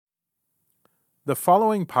The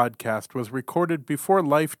following podcast was recorded before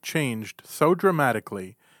life changed so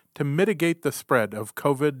dramatically to mitigate the spread of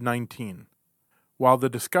COVID-19. While the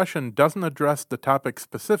discussion doesn't address the topic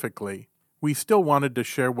specifically, we still wanted to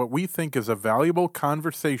share what we think is a valuable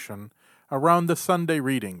conversation around the Sunday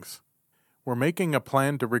readings. We're making a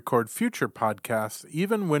plan to record future podcasts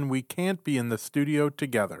even when we can't be in the studio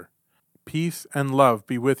together. Peace and love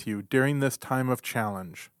be with you during this time of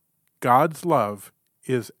challenge. God's love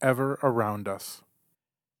is ever around us.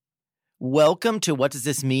 Welcome to What Does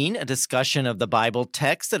This Mean? A discussion of the Bible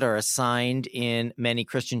texts that are assigned in many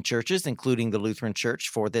Christian churches, including the Lutheran Church,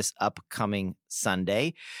 for this upcoming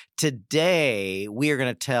Sunday. Today, we are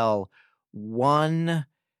going to tell one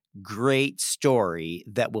great story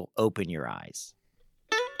that will open your eyes.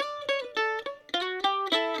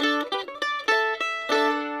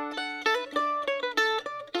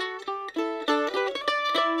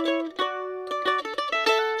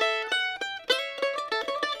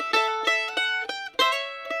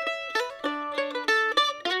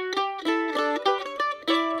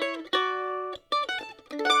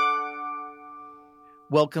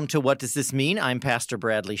 Welcome to What Does This Mean? I'm Pastor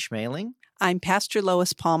Bradley Schmaling. I'm Pastor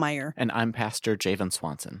Lois Pallmeyer. And I'm Pastor Javen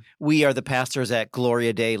Swanson. We are the pastors at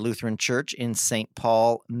Gloria Dei Lutheran Church in St.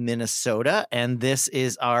 Paul, Minnesota, and this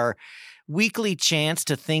is our weekly chance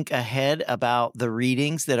to think ahead about the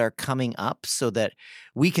readings that are coming up so that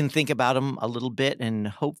we can think about them a little bit, and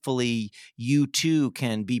hopefully you too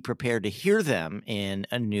can be prepared to hear them in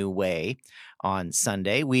a new way on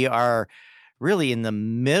Sunday. We are really in the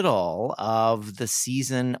middle of the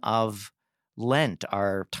season of Lent,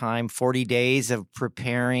 our time, 40 days of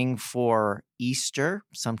preparing for Easter.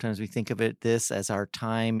 Sometimes we think of this as our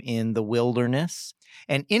time in the wilderness.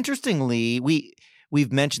 And interestingly,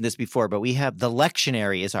 we've mentioned this before, but we have the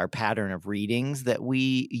lectionary is our pattern of readings that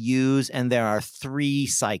we use, and there are three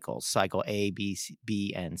cycles, cycle A,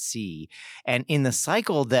 B, and C. And in the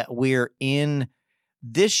cycle that we're in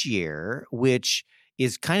this year, which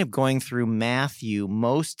is kind of going through Matthew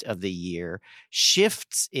most of the year,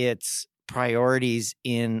 shifts its priorities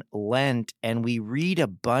in Lent, and we read a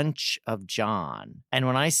bunch of John. And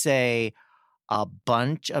when I say a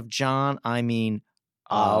bunch of John, I mean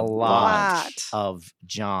a lot of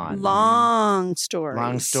John. Long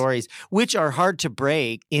stories, which are hard to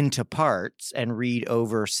break into parts and read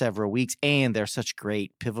over several weeks. And they're such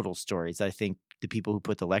great pivotal stories. I think the people who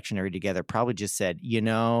put the lectionary together probably just said,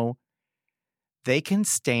 they can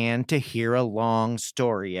stand to hear a long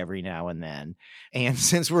story every now and then. And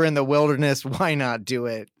since we're in the wilderness, why not do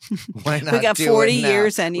it? Why not? We got 40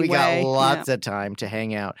 years anyway. We got lots of time to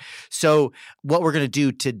hang out. So what we're going to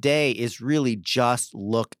do today is really just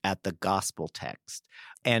look at the gospel text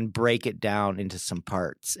and break it down into some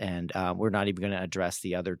parts. And we're not even going to address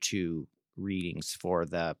the other two readings for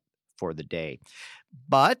the day.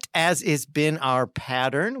 But as has been our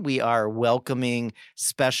pattern, we are welcoming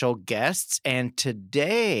special guests. And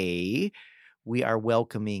today we are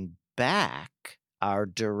welcoming back our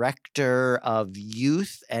Director of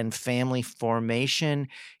Youth and Family Formation,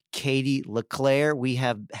 Katie LeClaire. We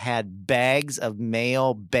have had bags of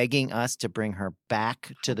mail begging us to bring her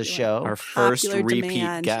back to the show. Our first repeat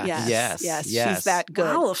demand. guest. Yes. She's that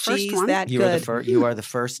good. Wow, the first She's one? that You good. are the first. You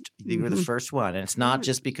were the first one, and it's not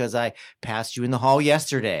just because I passed you in the hall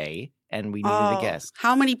yesterday and we needed a guest.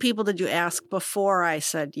 How many people did you ask before I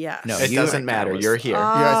said yes? No, It doesn't matter. You're here.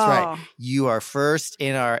 That's right. You are first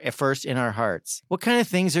in our hearts. What kind of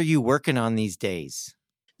things are you working on these days?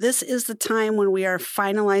 This is the time when we are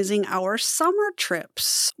finalizing our summer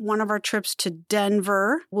trips. One of our trips to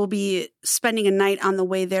Denver, we'll be spending a night on the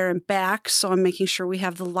way there and back. So I'm making sure we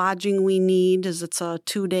have the lodging we need, as it's a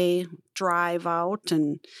 2-day drive out,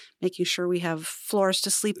 and making sure we have floors to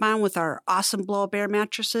sleep on with our awesome blow-up air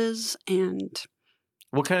mattresses. And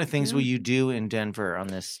What kind of things will you do in Denver on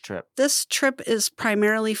this trip? this trip is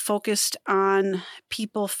primarily focused on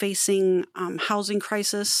people facing housing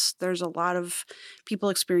crisis. There's a lot of people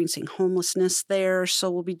experiencing homelessness there.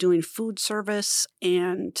 So we'll be doing food service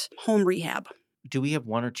and home rehab. Do we have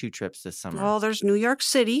one or two trips this summer? Well, there's New York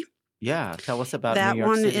City. Yeah, tell us about That New York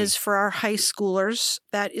one City. is for our high schoolers.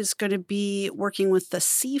 That is going to be working with the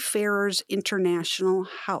Seafarers International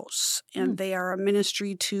House. And they are a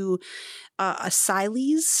ministry to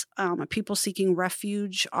asylees, people seeking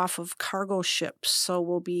refuge off of cargo ships. So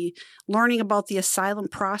we'll be learning about the asylum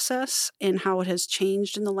process and how it has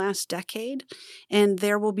changed in the last decade. And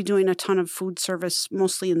there we'll be doing a ton of food service,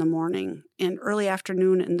 mostly in the morning and early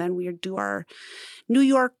afternoon. And then we do our New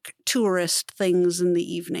York tourist things in the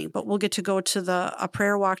evening. But we'll get to go to a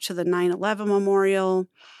prayer walk to the 9/11 Memorial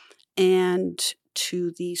and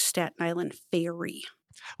to the Staten Island Ferry.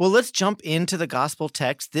 Well, let's jump into the gospel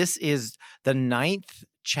text. This is the 9th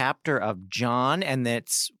chapter of John, and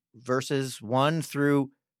it's verses 1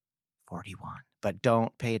 through 41. But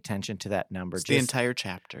don't pay attention to that number. It's the entire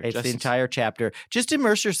chapter. It's the entire chapter. Just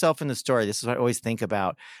immerse yourself in the story. This is what I always think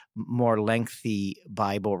about more lengthy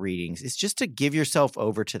Bible readings. It's just to give yourself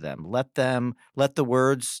over to them. Let the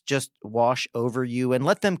words just wash over you and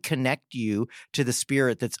let them connect you to the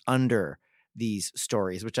spirit that's under these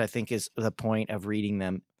stories, which I think is the point of reading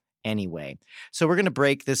them anyway. So we're going to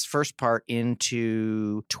break this first part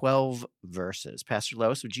into 12 verses. Pastor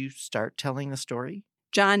Lois, would you start telling the story?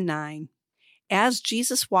 John 9. As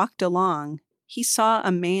Jesus walked along, he saw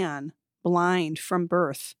a man blind from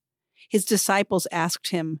birth. His disciples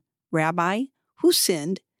asked him, "Rabbi, who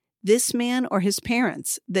sinned, this man or his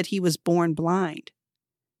parents, that he was born blind?"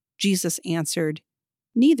 Jesus answered,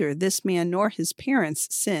 "Neither this man nor his parents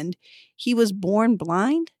sinned. He was born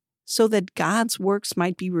blind so that God's works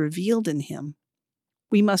might be revealed in him.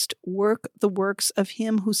 We must work the works of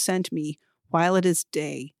him who sent me while it is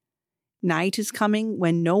day. Night is coming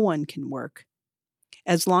when no one can work.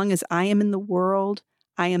 As long as I am in the world,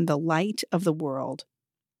 I am the light of the world."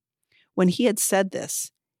 When he had said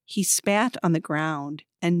this, he spat on the ground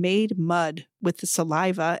and made mud with the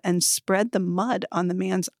saliva and spread the mud on the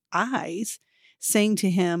man's eyes, saying to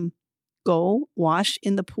him, "Go wash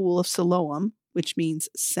in the pool of Siloam," which means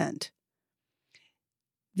sent.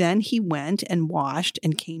 Then he went and washed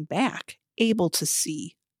and came back, able to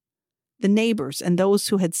see. The neighbors and those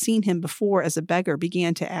who had seen him before as a beggar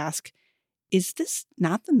began to ask, "Is this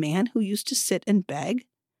not the man who used to sit and beg?"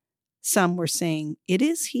 Some were saying, "It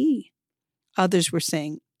is he." Others were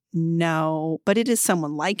saying, "No, but it is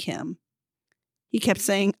someone like him." He kept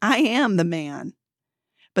saying, "I am the man."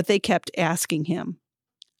 But they kept asking him,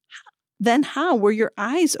 "Then how were your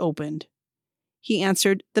eyes opened?" He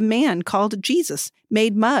answered, "The man called Jesus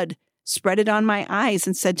made mud, spread it on my eyes,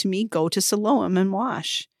 and said to me, 'Go to Siloam and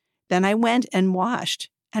wash.' Then I went and washed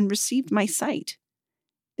and received my sight."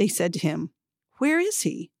 They said to him, "Where is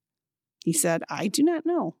he?" He said, "I do not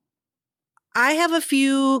know." I have a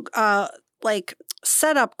few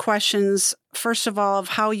setup questions, first of all, of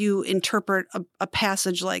how you interpret a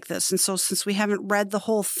passage like this. And so since we haven't read the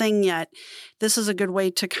whole thing yet, this is a good way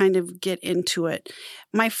to kind of get into it.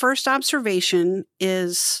 My first observation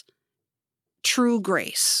is true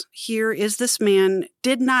grace. Here is this man,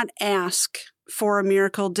 did not ask for a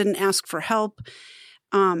miracle, didn't ask for help.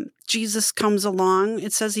 Jesus comes along.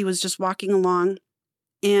 It says he was just walking along,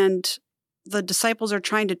 and the disciples are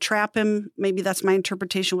trying to trap him. Maybe that's my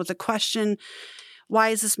interpretation with a question. Why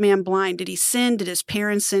is this man blind? Did he sin? Did his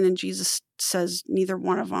parents sin? And Jesus says neither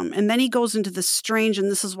one of them. And then he goes into this strange, and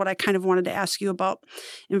this is what I kind of wanted to ask you about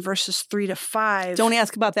in verses 3 to 5. Don't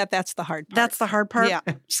ask about that. That's the hard part. That's the hard part? Yeah.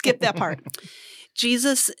 Skip that part.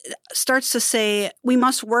 Jesus starts to say, we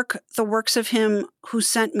must work the works of him who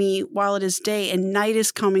sent me while it is day, and night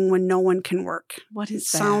is coming when no one can work. What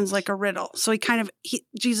is that? Sounds like a riddle. So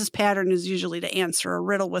Jesus' pattern is usually to answer a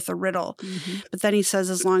riddle with a riddle. Mm-hmm. But then he says,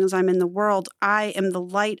 as long as I'm in the world, I am the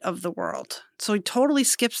light of the world. So he totally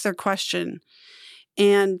skips their question.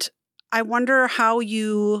 And I wonder how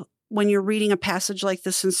you, when you're reading a passage like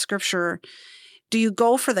this in Scripture, do you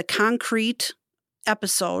go for the concrete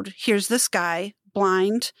episode? Here's this guy,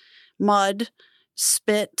 blind, mud,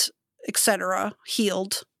 spit, etc.,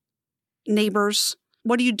 healed, neighbors.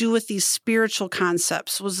 What do you do with these spiritual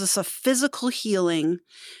concepts? Was this a physical healing,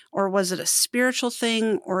 or was it a spiritual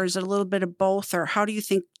thing, or is it a little bit of both? Or how do you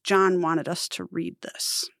think John wanted us to read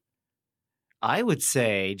this? I would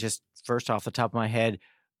say, just first off the top of my head,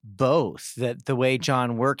 both. That the way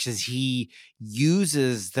John works is he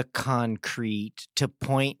uses the concrete to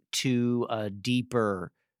point to a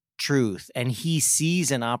deeper truth, and he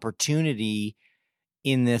sees an opportunity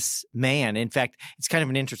in this man. In fact, it's kind of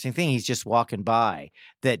an interesting thing. He's just walking by,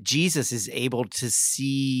 that Jesus is able to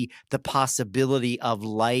see the possibility of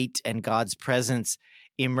light and God's presence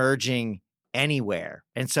emerging anywhere.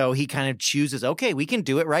 And so he kind of chooses, okay, we can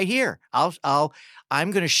do it right here.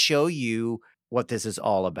 I'm going to show you what this is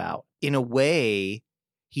all about. In a way,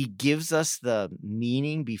 he gives us the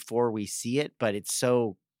meaning before we see it, but it's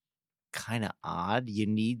so kind of odd. You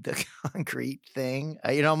need the concrete thing.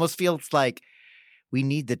 It almost feels like we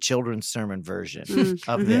need the children's sermon version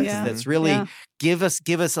of this. Yeah. That's really give us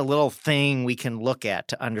a little thing we can look at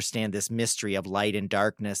to understand this mystery of light and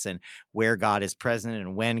darkness and where God is present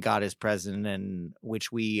and when God is present, and which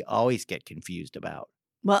we always get confused about.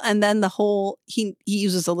 Well, and then he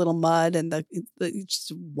uses a little mud and the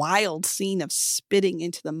just wild scene of spitting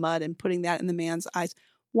into the mud and putting that in the man's eyes.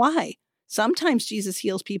 Why? Sometimes Jesus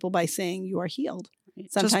heals people by saying, "You are healed."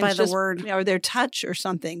 Sometimes just by the word. or their touch or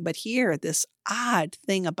something. But here, this odd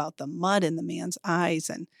thing about the mud in the man's eyes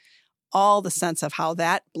and all the sense of how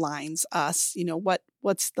that blinds us.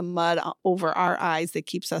 What's the mud over our eyes that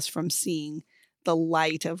keeps us from seeing the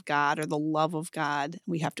light of God or the love of God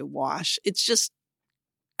we have to wash? It's just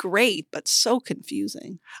great, but so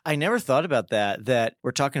confusing. I never thought about that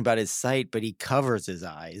we're talking about his sight, but he covers his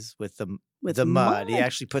eyes with the mud. He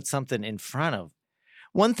actually puts something in front of.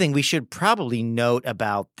 One thing we should probably note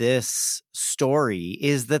about this story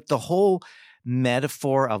is that the whole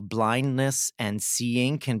metaphor of blindness and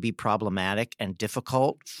seeing can be problematic and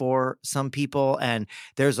difficult for some people. And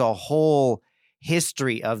there's a whole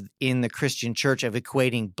history in the Christian church of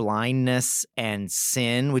equating blindness and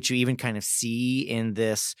sin, which you even kind of see in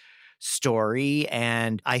this story.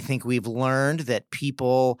 And I think we've learned that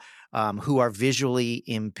people who are visually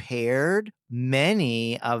impaired,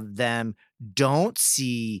 many of them don't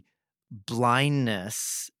see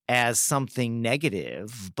blindness as something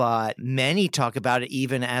negative, but many talk about it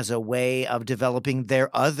even as a way of developing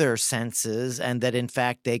their other senses, and that in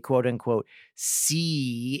fact they quote unquote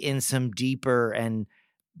see in some deeper and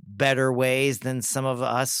better ways than some of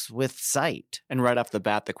us with sight. And right off the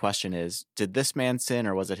bat, the question is, did this man sin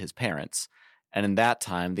or was it his parents? And in that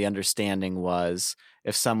time, the understanding was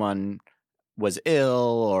if someone was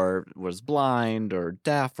ill or was blind or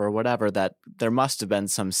deaf or whatever, that there must have been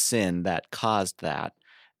some sin that caused that.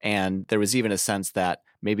 And there was even a sense that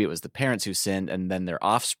maybe it was the parents who sinned and then their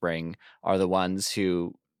offspring are the ones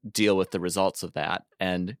who deal with the results of that.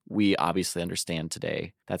 And we obviously understand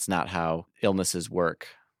today that's not how illnesses work.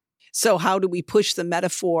 So how do we push the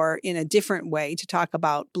metaphor in a different way to talk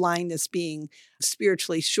about blindness being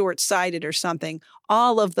spiritually short-sighted or something?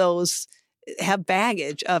 All of those have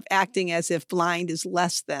baggage of acting as if blind is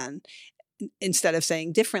less than. Instead of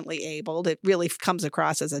saying differently abled, it really comes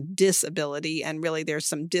across as a disability. And really there's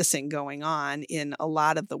some dissing going on in a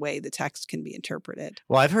lot of the way the text can be interpreted.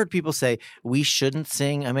 Well, I've heard people say we shouldn't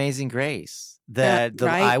sing Amazing Grace. That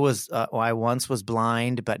right? I once was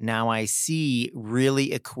blind, but now I see, really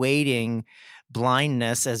equating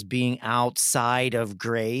blindness as being outside of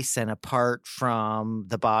grace and apart from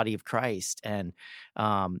the body of Christ. And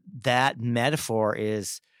that metaphor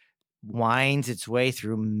winds its way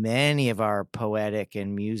through many of our poetic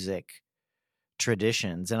and music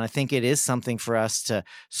traditions. And I think it is something for us to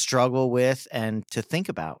struggle with and to think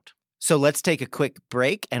about. So let's take a quick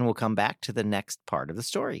break and we'll come back to the next part of the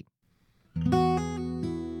story.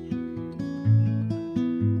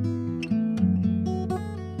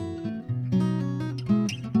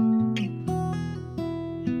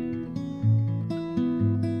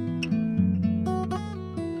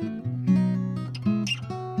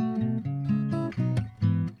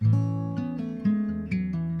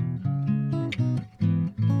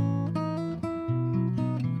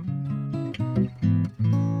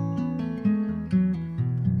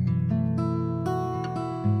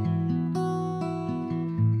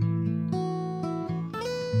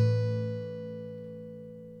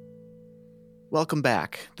 Welcome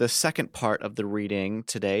back. The second part of the reading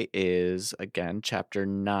today is, again, chapter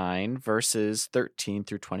 9, verses 13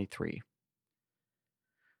 through 23.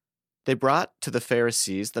 They brought to the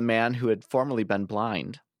Pharisees the man who had formerly been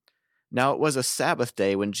blind. Now it was a Sabbath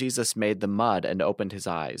day when Jesus made the mud and opened his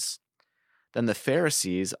eyes. Then the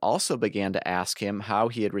Pharisees also began to ask him how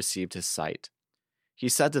he had received his sight. He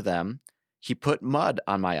said to them, "He put mud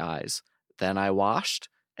on my eyes. Then I washed,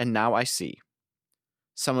 and now I see."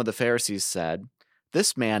 Some of the Pharisees said,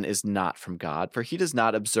 "This man is not from God, for he does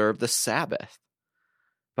not observe the Sabbath."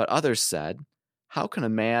 But others said, "How can a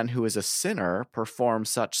man who is a sinner perform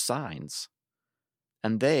such signs?"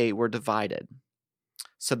 And they were divided.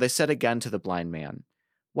 So they said again to the blind man,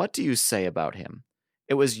 "What do you say about him?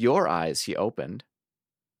 It was your eyes he opened."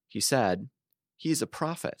 He said, "He's a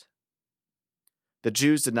prophet." The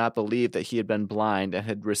Jews did not believe that he had been blind and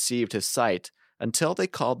had received his sight until they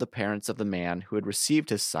called the parents of the man who had received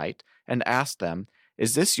his sight and asked them,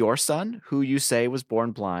 "Is this your son, who you say was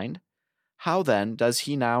born blind? How then does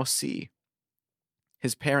he now see?"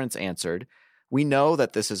 His parents answered, "We know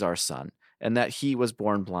that this is our son, and that he was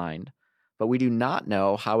born blind. But we do not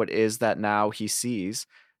know how it is that now he sees,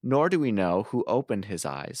 nor do we know who opened his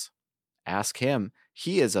eyes. Ask him,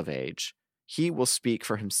 he is of age. He will speak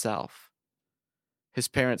for himself." His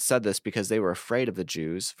parents said this because they were afraid of the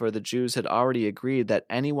Jews, for the Jews had already agreed that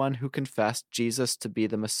anyone who confessed Jesus to be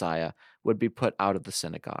the Messiah would be put out of the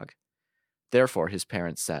synagogue. Therefore his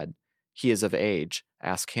parents said, "He is of age.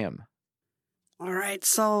 Ask him." All right,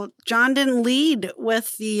 so John didn't lead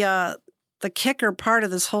with the kicker part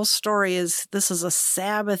of this whole story is this is a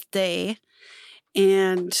Sabbath day,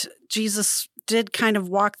 and Jesus did kind of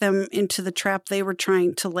walk them into the trap they were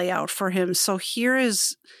trying to lay out for him. So here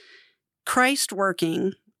is Christ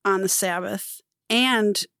working on the Sabbath.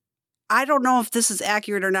 And I don't know if this is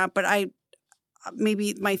accurate or not, but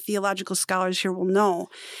maybe my theological scholars here will know.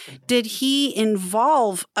 Did he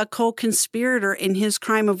involve a co-conspirator in his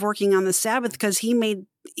crime of working on the Sabbath? Because he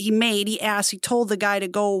told the guy to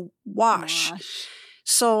go wash.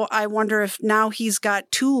 So I wonder if now he's got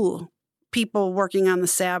two people working on the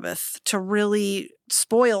Sabbath to really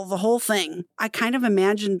spoil the whole thing. I kind of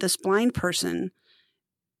imagined this blind person.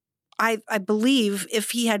 I believe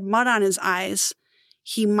if he had mud on his eyes,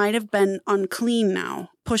 he might have been unclean now,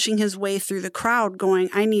 pushing his way through the crowd going,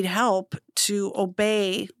 I need help to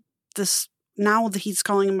obey this. Now that he's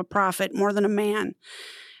calling him a prophet more than a man.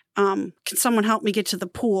 Can someone help me get to the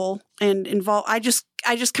pool and involve? I just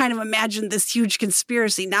kind of imagined this huge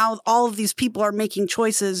conspiracy. Now all of these people are making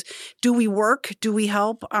choices. Do we work? Do we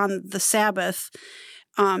help on the Sabbath?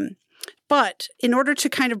 But in order to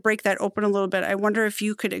kind of break that open a little bit, I wonder if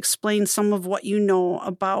you could explain some of what you know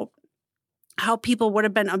about how people would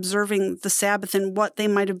have been observing the Sabbath and what they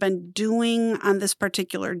might have been doing on this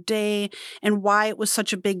particular day and why it was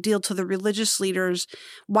such a big deal to the religious leaders.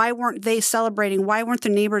 Why weren't they celebrating? Why weren't the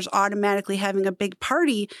neighbors automatically having a big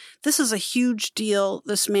party? This is a huge deal.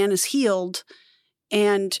 This man is healed.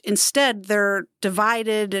 And instead, they're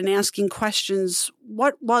divided and asking questions.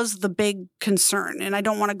 What was the big concern? And I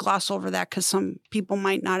don't want to gloss over that because some people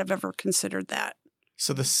might not have ever considered that.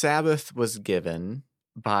 So the Sabbath was given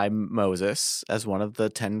by Moses as one of the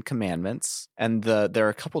 10 commandments. And there are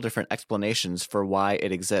a couple different explanations for why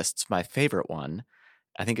it exists. My favorite one,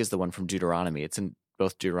 I think, is the one from Deuteronomy. It's in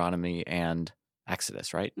both Deuteronomy and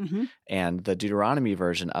Exodus, right? Mm-hmm. And the Deuteronomy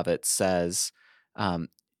version of it says,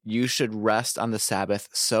 you should rest on the Sabbath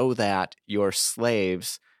so that your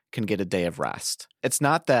slaves can get a day of rest. It's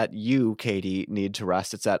not that you, Katie, need to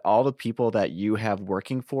rest. It's that all the people that you have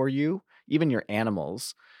working for you, even your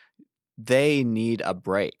animals, they need a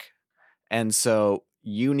break. And so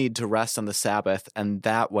you need to rest on the Sabbath, and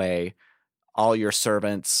that way all your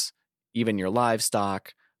servants, even your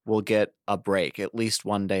livestock, will get a break at least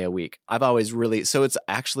one day a week. So it's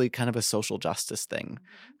actually kind of a social justice thing.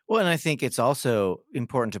 Well, and I think it's also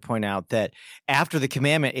important to point out that after the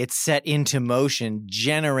commandment, it set into motion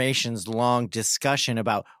generations-long discussion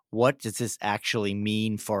about what does this actually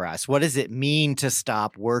mean for us? What does it mean to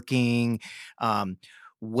stop working?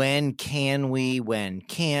 When can we? When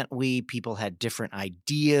can't we? People had different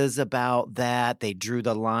ideas about that. They drew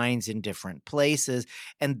the lines in different places.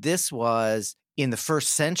 And this was, in the first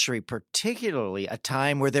century particularly, a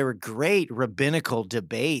time where there were great rabbinical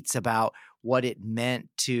debates about what it meant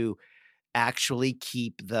to actually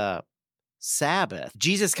keep the Sabbath.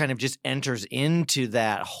 Jesus kind of just enters into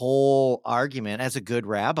that whole argument as a good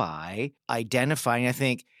rabbi, identifying, I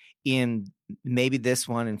think, in maybe this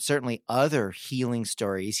one and certainly other healing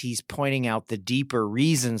stories, he's pointing out the deeper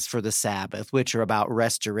reasons for the Sabbath, which are about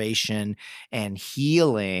restoration and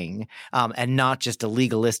healing, and not just a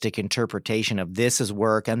legalistic interpretation of this is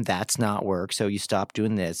work and that's not work. So you stop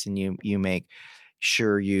doing this and you make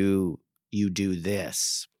sure you do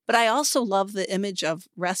this. But I also love the image of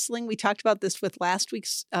wrestling. We talked about this with last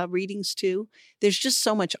week's readings too. There's just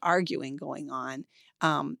so much arguing going on.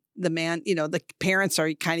 The man, the parents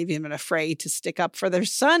are kind of even afraid to stick up for their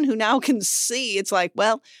son who now can see. It's like,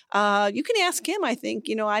 well, you can ask him, I think.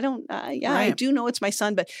 I don't, right. I do know it's my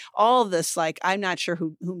son, but all this, like, I'm not sure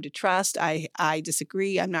whom to trust. I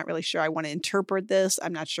disagree. I'm not really sure I want to interpret this.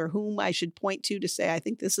 I'm not sure whom I should point to say, I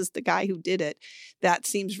think this is the guy who did it. That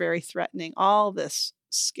seems very threatening. All this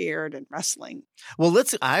scared and wrestling. Well,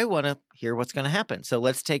 I want to hear what's going to happen. So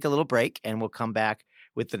let's take a little break and we'll come back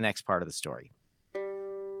with the next part of the story.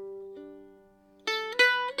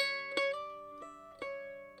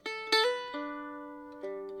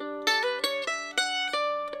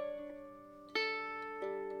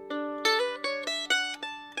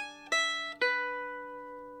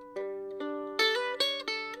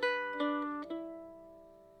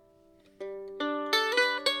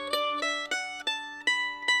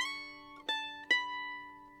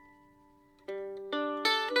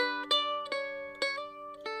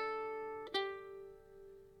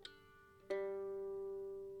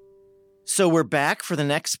 So we're back for the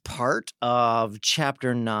next part of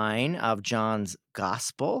chapter 9 of John's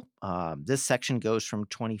Gospel. This section goes from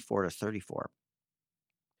 24 to 34.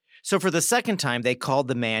 So for the second time, they called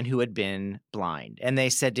the man who had been blind, and they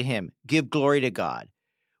said to him, "Give glory to God.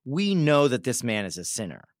 We know that this man is a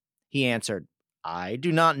sinner." He answered, "I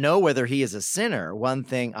do not know whether he is a sinner. One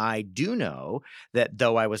thing I do know, that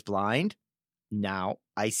though I was blind, now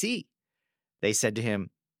I see." They said to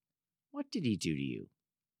him, What did he do to you?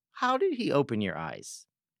 How did he open your eyes?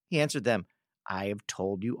 He answered them, I have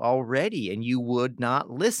told you already, and you would not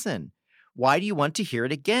listen. Why do you want to hear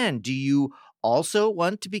it again? Do you also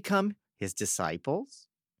want to become his disciples?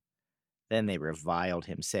 Then they reviled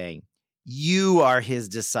him, saying, You are his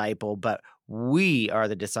disciple, but we are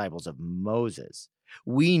the disciples of Moses.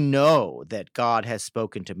 We know that God has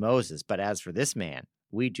spoken to Moses, but as for this man,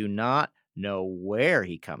 we do not know where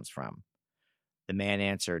he comes from. The man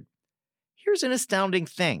answered, Here's an astounding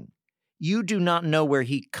thing. You do not know where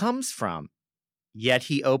he comes from, yet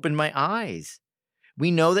he opened my eyes. We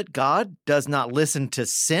know that God does not listen to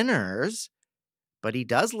sinners, but he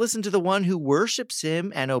does listen to the one who worships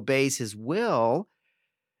him and obeys his will.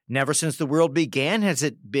 Never since the world began has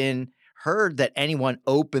it been heard that anyone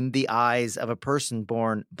opened the eyes of a person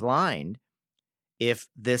born blind. If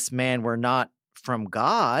this man were not from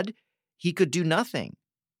God, he could do nothing.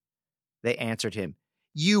 They answered him,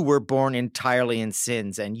 You were born entirely in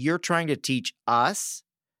sins, and you're trying to teach us?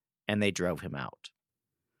 And they drove him out.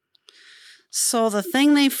 So the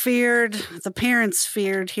thing they feared, the parents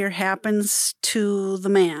feared, here happens to the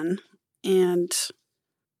man. And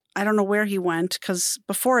I don't know where he went, because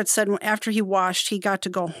before it said after he washed, he got to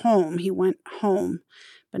go home. He went home.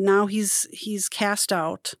 But now he's cast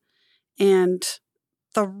out. And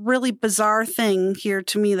the really bizarre thing here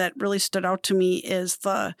to me that really stood out to me is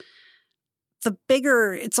the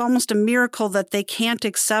bigger, it's almost a miracle that they can't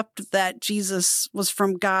accept that Jesus was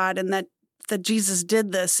from God and that Jesus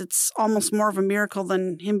did this. It's almost more of a miracle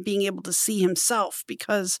than him being able to see himself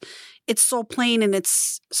because it's so plain and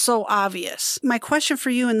it's so obvious. My question for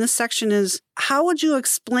you in this section is, how would you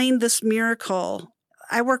explain this miracle?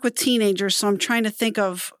 I work with teenagers, so I'm trying to think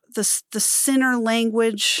of the sinner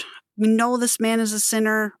language. We know this man is a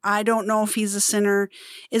sinner. I don't know if he's a sinner.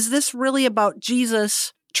 Is this really about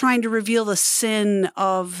Jesus trying to reveal the sin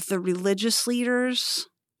of the religious leaders?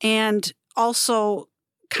 And also,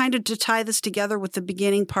 kind of to tie this together with the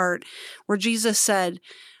beginning part where Jesus said,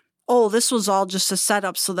 oh, this was all just a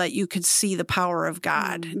setup so that you could see the power of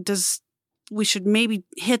God. We should maybe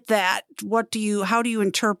hit that. How do you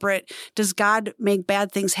interpret, does God make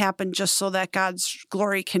bad things happen just so that God's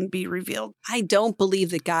glory can be revealed? I don't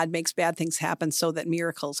believe that God makes bad things happen so that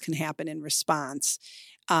miracles can happen in response.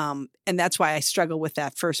 And that's why I struggle with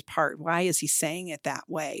that first part. Why is he saying it that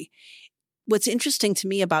way? What's interesting to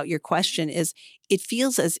me about your question is it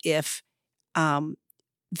feels as if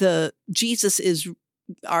Jesus is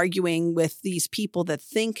arguing with these people that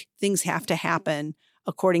think things have to happen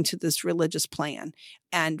according to this religious plan.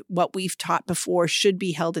 And what we've taught before should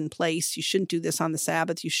be held in place. You shouldn't do this on the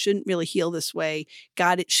Sabbath. You shouldn't really heal this way.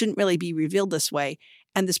 God, it shouldn't really be revealed this way.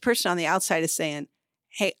 And this person on the outside is saying,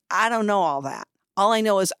 hey, I don't know all that. All I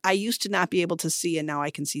know is I used to not be able to see and now I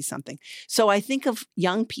can see something. So I think of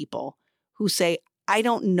young people who say, I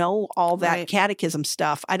don't know all that catechism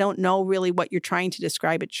stuff. I don't know really what you're trying to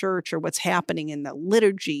describe at church or what's happening in the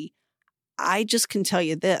liturgy. I just can tell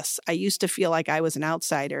you this. I used to feel like I was an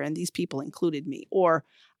outsider and these people included me. Or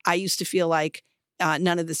I used to feel like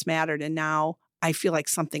none of this mattered. And now I feel like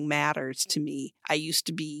something matters to me. I used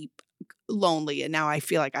to be lonely and now I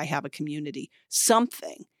feel like I have a community.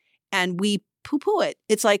 Something. And we poo-poo it.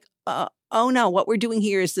 It's like, oh no, what we're doing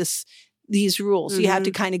here is these rules. Mm-hmm. You have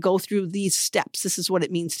to kind of go through these steps. This is what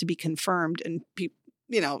it means to be confirmed. And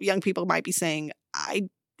young people might be saying,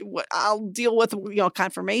 I'll deal with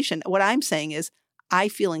confirmation. What I'm saying is I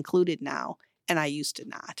feel included now and I used to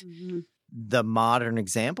not. Mm-hmm. The modern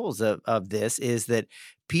examples of this is that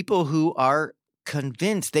people who are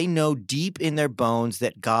convinced, they know deep in their bones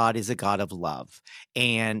that God is a God of love,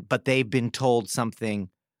 but they've been told something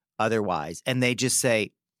otherwise. And they just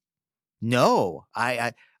say, no,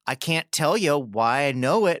 I can't tell you why I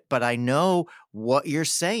know it, but I know what you're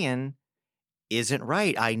saying isn't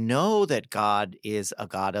right. I know that God is a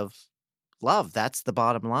God of love. That's the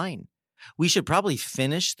bottom line. We should probably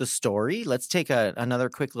finish the story. Let's take another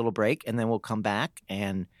quick little break, and then we'll come back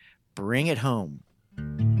and bring it home.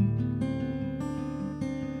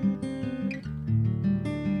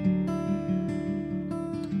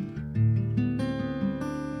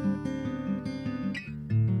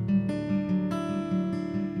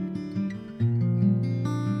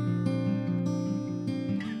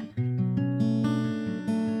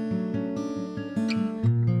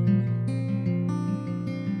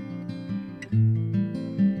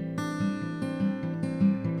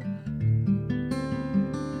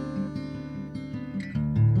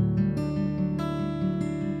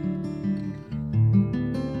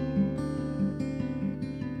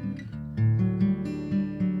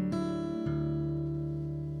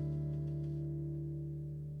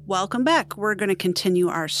 Welcome back. We're going to continue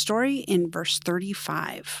our story in verse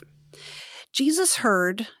 35. Jesus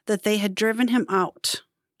heard that they had driven him out,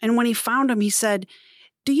 and when he found him, he said,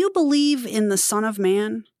 "Do you believe in the Son of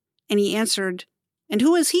Man?" And he answered, "And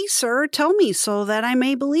who is he, sir? Tell me, so that I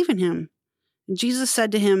may believe in him." And Jesus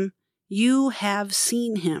said to him, "You have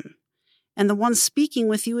seen him, and the one speaking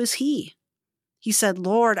with you is he." He said,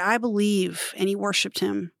 "Lord, I believe," and he worshipped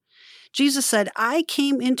him. Jesus said, "I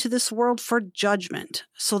came into this world for judgment,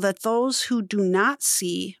 so that those who do not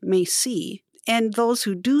see may see, and those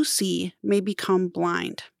who do see may become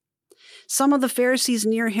blind." Some of the Pharisees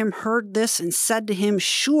near him heard this and said to him,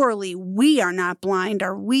 "Surely we are not blind,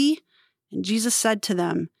 are we?" And Jesus said to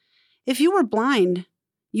them, "If you were blind,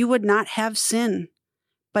 you would not have sin.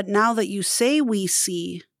 But now that you say we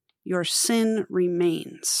see, your sin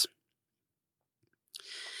remains."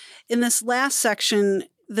 In this last section,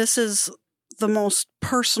 this is the most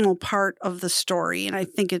personal part of the story. And I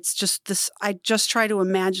think it's just this, I just try to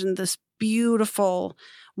imagine this beautiful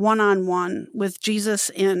one-on-one with Jesus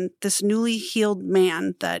and this newly healed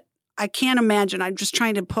man that I can't imagine. I'm just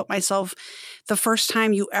trying to put myself, the first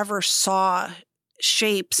time you ever saw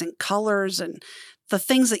shapes and colors and the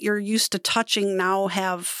things that you're used to touching now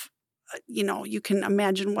have, you can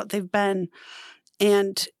imagine what they've been.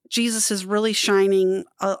 And Jesus is really shining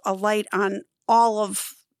a light on all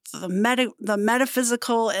of the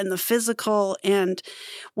metaphysical and the physical. And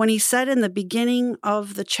when he said in the beginning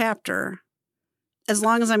of the chapter, "As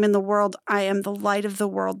long as I'm in the world, I am the light of the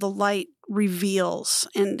world," the light reveals.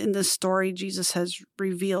 And in this story, Jesus has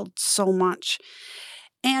revealed so much.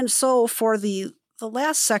 And so for the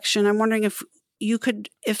last section, I'm wondering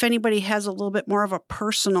if anybody has a little bit more of a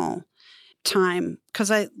personal time,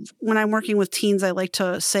 because when I'm working with teens, I like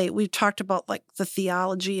to say, we've talked about like the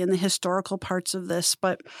theology and the historical parts of this,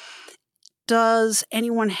 but does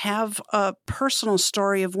anyone have a personal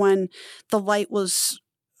story of when the light was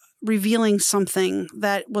revealing something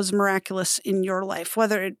that was miraculous in your life,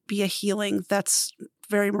 whether it be a healing that's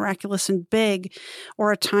very miraculous and big,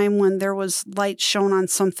 or a time when there was light shown on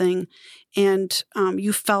something and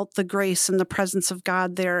you felt the grace and the presence of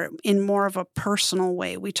God there in more of a personal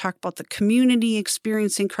way? We talk about the community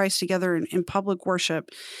experiencing Christ together in public worship.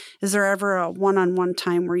 Is there ever a one-on-one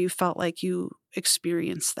time where you felt like you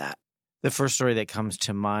experienced that? The first story that comes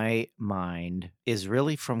to my mind is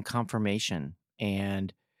really from confirmation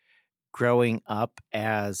and growing up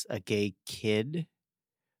as a gay kid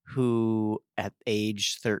who at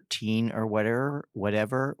age 13 or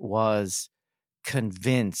whatever was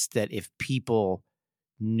convinced that if people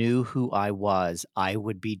knew who I was, I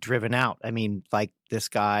would be driven out. I mean, like this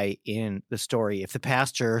guy in the story, if the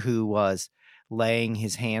pastor who was laying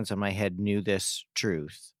his hands on my head knew this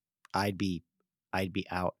truth, I'd be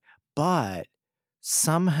out. But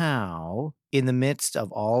somehow, in the midst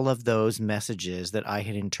of all of those messages that I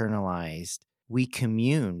had internalized, we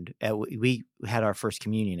communed. We had our first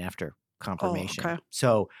communion after confirmation. Oh, okay.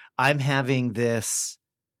 So I'm having this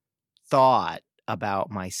thought about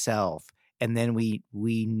myself, and then we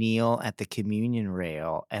kneel at the communion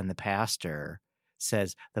rail, and the pastor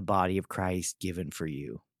says, "The body of Christ given for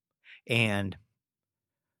you." And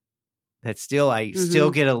that I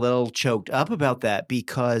still get a little choked up about that,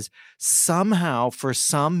 because somehow, for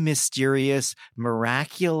some mysterious,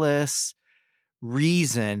 miraculous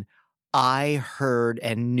reason, I heard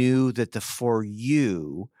and knew that the "for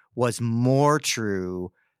you" was more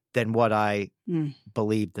true than what I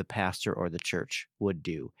believed the pastor or the church would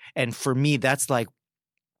do. And for me, that's like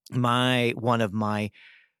one of my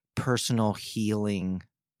personal healing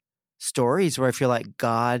stories where I feel like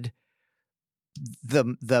God,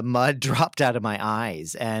 the mud dropped out of my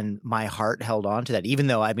eyes and my heart held on to that, even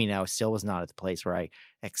though, I still was not at the place where I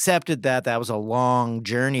accepted that. That was a long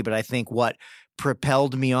journey, but I think what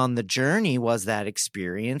propelled me on the journey was that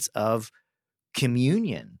experience of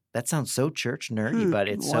communion. That sounds so church nerdy, but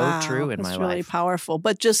it's so true in my life. That's really powerful.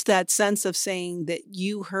 But just that sense of saying that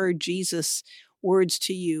you heard Jesus' words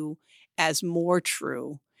to you as more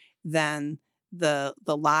true than the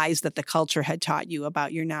lies that the culture had taught you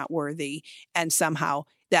about you're not worthy, and somehow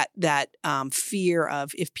that fear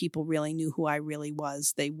of, if people really knew who I really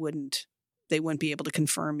was, they wouldn't be able to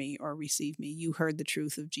confirm me or receive me. You heard the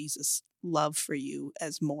truth of Jesus' love for you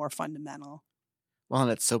as more fundamental. Well,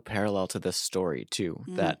 and it's so parallel to this story, too,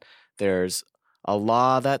 that there's a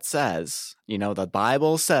law that says, the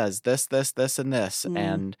Bible says this, this, this, and this.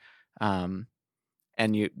 And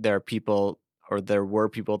there are people, or there were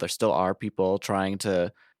people, there still are people trying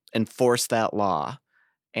to enforce that law.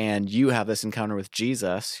 And you have this encounter with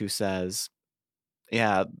Jesus who says,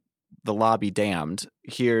 yeah, the law be damned.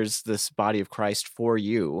 Here's this body of Christ for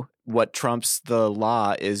you. What trumps the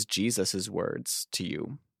law is Jesus's words to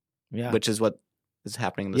you, which is what is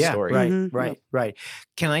happening in the story. Right.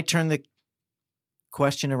 Can I turn the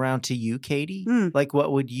question around to you, Katie? Like,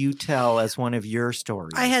 what would you tell as one of your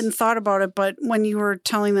stories? I hadn't thought about it, but when you were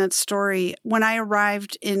telling that story, when I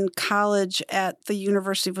arrived in college at the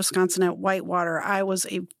University of Wisconsin at Whitewater, I was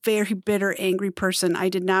a very bitter, angry person. I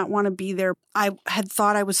did not want to be there. I had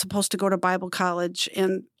thought I was supposed to go to Bible college,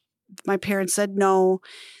 and my parents said no.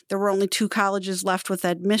 There were only 2 colleges left with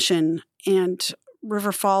admission, and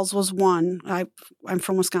River Falls was one. I'm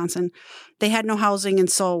from Wisconsin. They had no housing,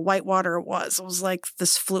 and so Whitewater it was. It was like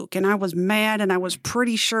this fluke, and I was mad, and I was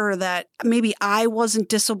pretty sure that maybe I wasn't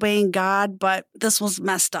disobeying God, but this was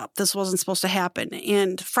messed up. This wasn't supposed to happen.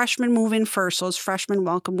 And freshmen move in first, so it was freshman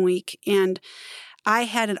welcome week, and I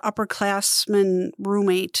had an upperclassman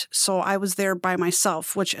roommate, so I was there by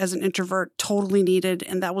myself, which as an introvert totally needed,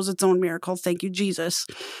 and that was its own miracle. Thank you, Jesus.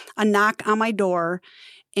 A knock on my door,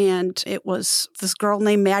 and it was this girl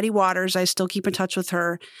named Maddie Waters. I still keep in touch with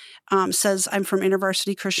her. Says, I'm from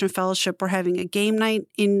InterVarsity Christian Fellowship. We're having a game night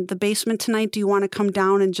in the basement tonight. Do you want to come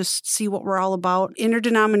down and just see what we're all about?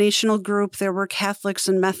 Interdenominational group. There were Catholics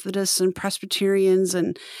and Methodists and Presbyterians,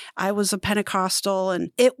 and I was a Pentecostal,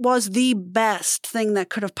 and it was the best thing that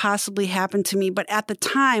could have possibly happened to me. But at the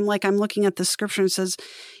time, like I'm looking at the scripture, it says,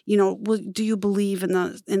 do you believe in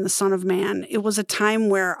the Son of Man? It was a time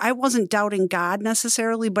where I wasn't doubting God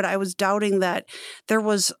necessarily, but I was doubting that there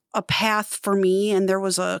was a path for me and there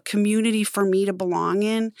was a community for me to belong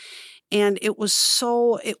in. And it was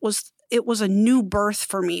a new birth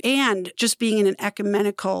for me. And just being in an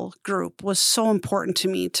ecumenical group was so important to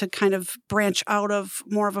me to kind of branch out of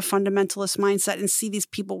more of a fundamentalist mindset and see these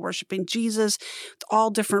people worshiping Jesus with all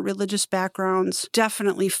different religious backgrounds.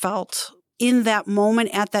 Definitely felt in that moment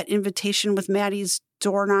at that invitation with Maddie's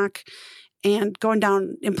door knock and going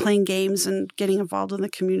down and playing games and getting involved in the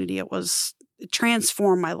community, it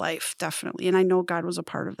transformed my life, definitely. And I know God was a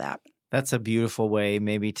part of that. That's a beautiful way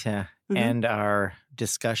maybe to end our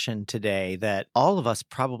discussion today, that all of us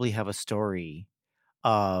probably have a story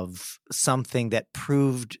of something that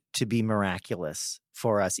proved to be miraculous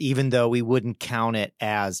for us, even though we wouldn't count it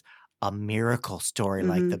as a miracle story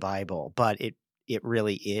like the Bible, but it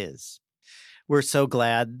really is. We're so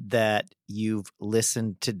glad that you've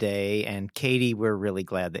listened today. And Katie, we're really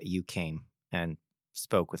glad that you came and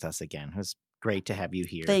spoke with us again. It was great to have you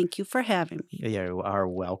here. Thank you for having me. You are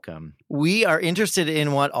welcome. We are interested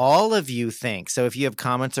in what all of you think. So if you have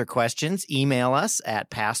comments or questions, email us at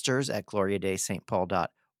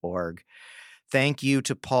pastors@gloriadaystpaul.org. Thank you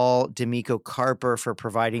to Paul D'Amico Carper for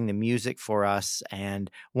providing the music for us. And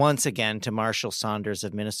once again, to Marshall Saunders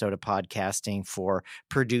of Minnesota Podcasting for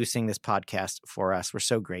producing this podcast for us. We're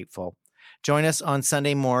so grateful. Join us on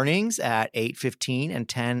Sunday mornings at 8:15 and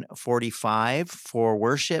 10:45 for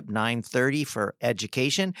worship, 9:30 for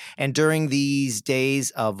education. And during these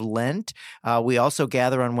days of Lent, we also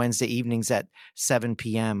gather on Wednesday evenings at 7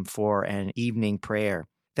 p.m. for an evening prayer.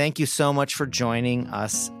 Thank you so much for joining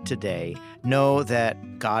us today. Know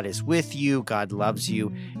that God is with you, God loves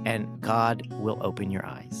you, and God will open your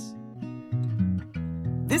eyes.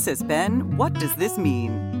 This has been What Does This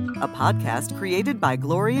Mean? A podcast created by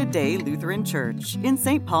Gloria Dei Lutheran Church in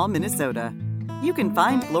St. Paul, Minnesota. You can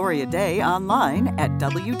find Gloria Dei online at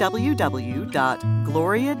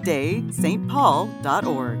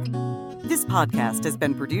www.gloriadaystpaul.org. This podcast has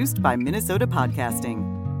been produced by Minnesota Podcasting,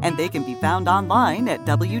 and they can be found online at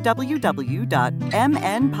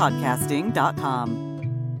www.mnpodcasting.com.